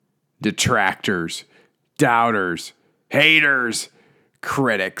detractors, doubters, haters,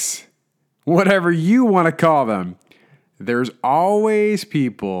 critics, whatever you want to call them. There's always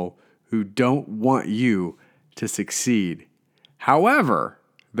people who don't want you to succeed. However,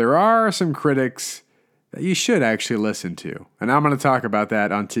 there are some critics that you should actually listen to. And I'm going to talk about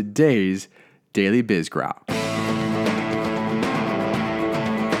that on today's Daily Biz Growl.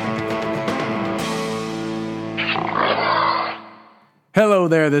 Hello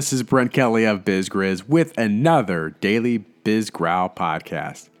there, this is Brent Kelly of BizGriz with another Daily Biz Growl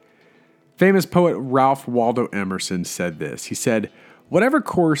podcast. Famous poet Ralph Waldo Emerson said this. He said, "Whatever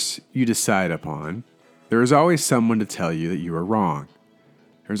course you decide upon, there is always someone to tell you that you are wrong.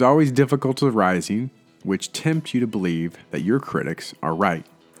 There's always difficulties arising which tempt you to believe that your critics are right.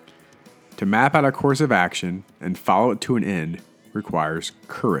 To map out a course of action and follow it to an end requires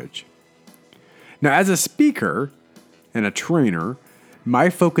courage." Now, as a speaker and a trainer,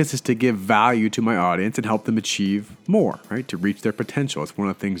 my focus is to give value to my audience and help them achieve more, right? To reach their potential. It's one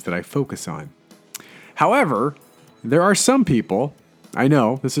of the things that I focus on. However, there are some people, I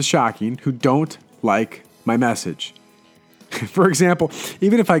know this is shocking, who don't like my message. For example,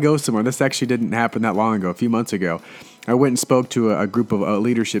 even if I go somewhere, this actually didn't happen that long ago, a few months ago, I went and spoke to a group of a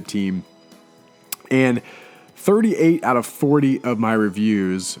leadership team, and 38 out of 40 of my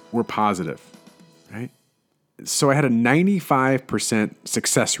reviews were positive, right? So I had a 95%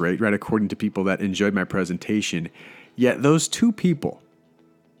 success rate, right, according to people that enjoyed my presentation. Yet those two people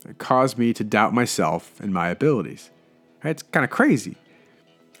caused me to doubt myself and my abilities. Right? It's kind of crazy.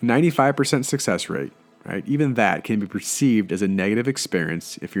 95% success rate, right? Even that can be perceived as a negative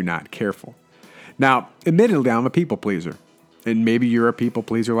experience if you're not careful. Now, admittedly, I'm a people pleaser, and maybe you're a people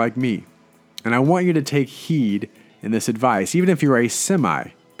pleaser like me. And I want you to take heed in this advice, even if you're a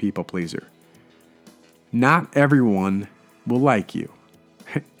semi-people pleaser. Not everyone will like you.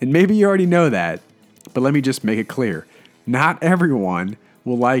 And maybe you already know that, but let me just make it clear. Not everyone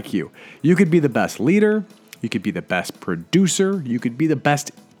will like you. You could be the best leader, you could be the best producer, you could be the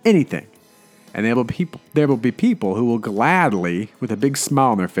best anything. And there will be people who will gladly, with a big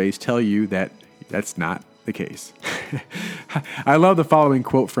smile on their face, tell you that that's not the case. I love the following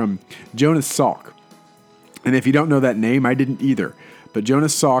quote from Jonas Salk. And if you don't know that name, I didn't either. But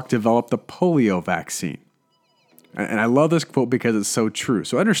Jonas Salk developed the polio vaccine. And I love this quote because it's so true.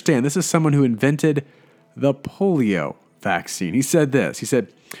 So understand, this is someone who invented the polio vaccine. He said this. He said,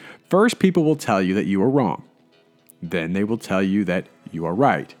 "First, people will tell you that you are wrong. Then they will tell you that you are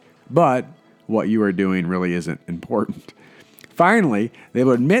right. But what you are doing really isn't important. Finally, they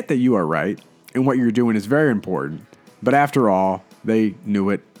will admit that you are right and what you're doing is very important. But after all, they knew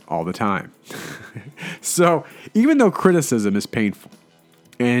it all the time." So even though criticism is painful,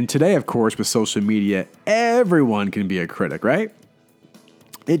 and today, of course, with social media, everyone can be a critic, right?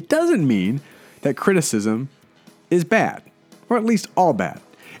 It doesn't mean that criticism is bad, or at least all bad.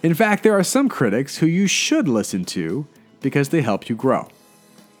 In fact, there are some critics who you should listen to because they help you grow.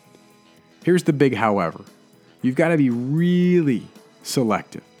 Here's the big however. You've got to be really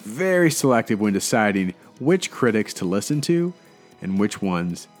selective, very selective when deciding which critics to listen to and which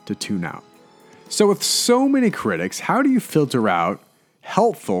ones to tune out. So with so many critics, how do you filter out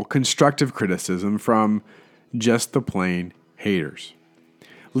helpful, constructive criticism from just the plain haters?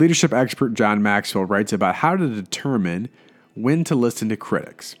 Leadership expert John Maxwell writes about how to determine when to listen to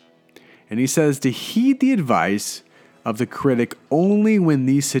critics. And he says to heed the advice of the critic only when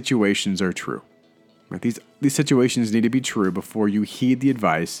these situations are true. Right? These situations need to be true before you heed the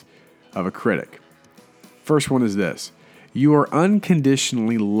advice of a critic. First one is this: you are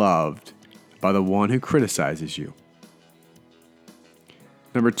unconditionally loved by the one who criticizes you.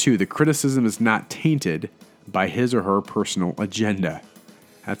 Number 2, the criticism is not tainted by his or her personal agenda.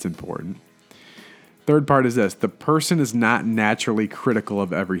 That's important. Third part is this: the person is not naturally critical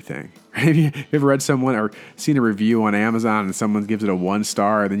of everything. Have you ever read someone or seen a review on Amazon and someone gives it a 1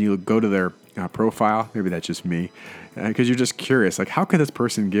 star, and then you go to their profile? Maybe that's just me. Because you're just curious, like, how could this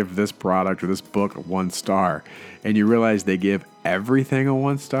person give this product or this book a 1 star? And you realize they give everything a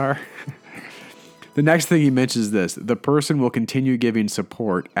 1 star. The next thing he mentions is this: the person will continue giving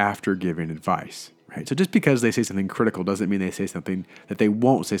support after giving advice. Right? So just because they say something critical doesn't mean they say something that they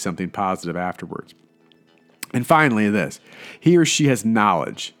won't say something positive afterwards. And finally, this: he or she has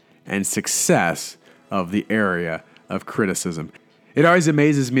knowledge and success of the area of criticism. It always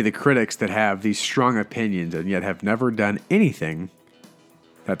amazes me the critics that have these strong opinions and yet have never done anything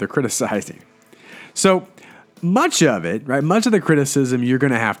that they're criticizing. So much of it, right? Much of the criticism you're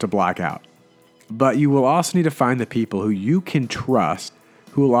going to have to block out. But you will also need to find the people who you can trust,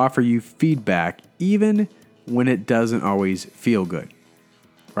 who will offer you feedback even when it doesn't always feel good.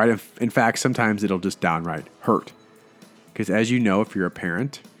 right? In fact, sometimes it'll just downright hurt. Because as you know, if you're a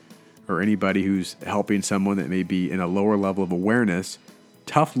parent or anybody who's helping someone that may be in a lower level of awareness,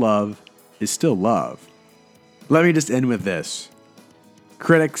 tough love is still love. Let me just end with this.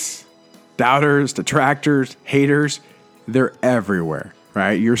 Critics, doubters, detractors, haters, they're everywhere,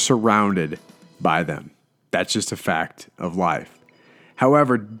 right? You're surrounded by them. That's just a fact of life.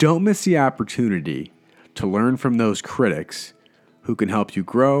 However, don't miss the opportunity to learn from those critics who can help you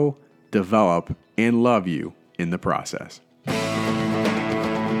grow, develop, and love you in the process.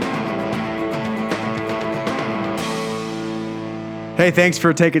 Hey, thanks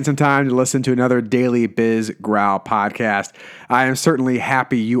for taking some time to listen to another Daily Biz Growl podcast. I am certainly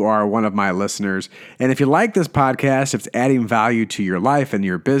happy you are one of my listeners. And if you like this podcast, if it's adding value to your life and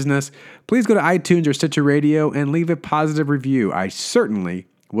your business, please go to iTunes or Stitcher Radio and leave a positive review. I certainly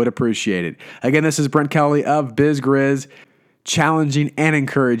would appreciate it. Again, this is Brent Kelly of Biz Grizz, challenging and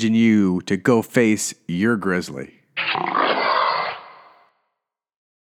encouraging you to go face your grizzly.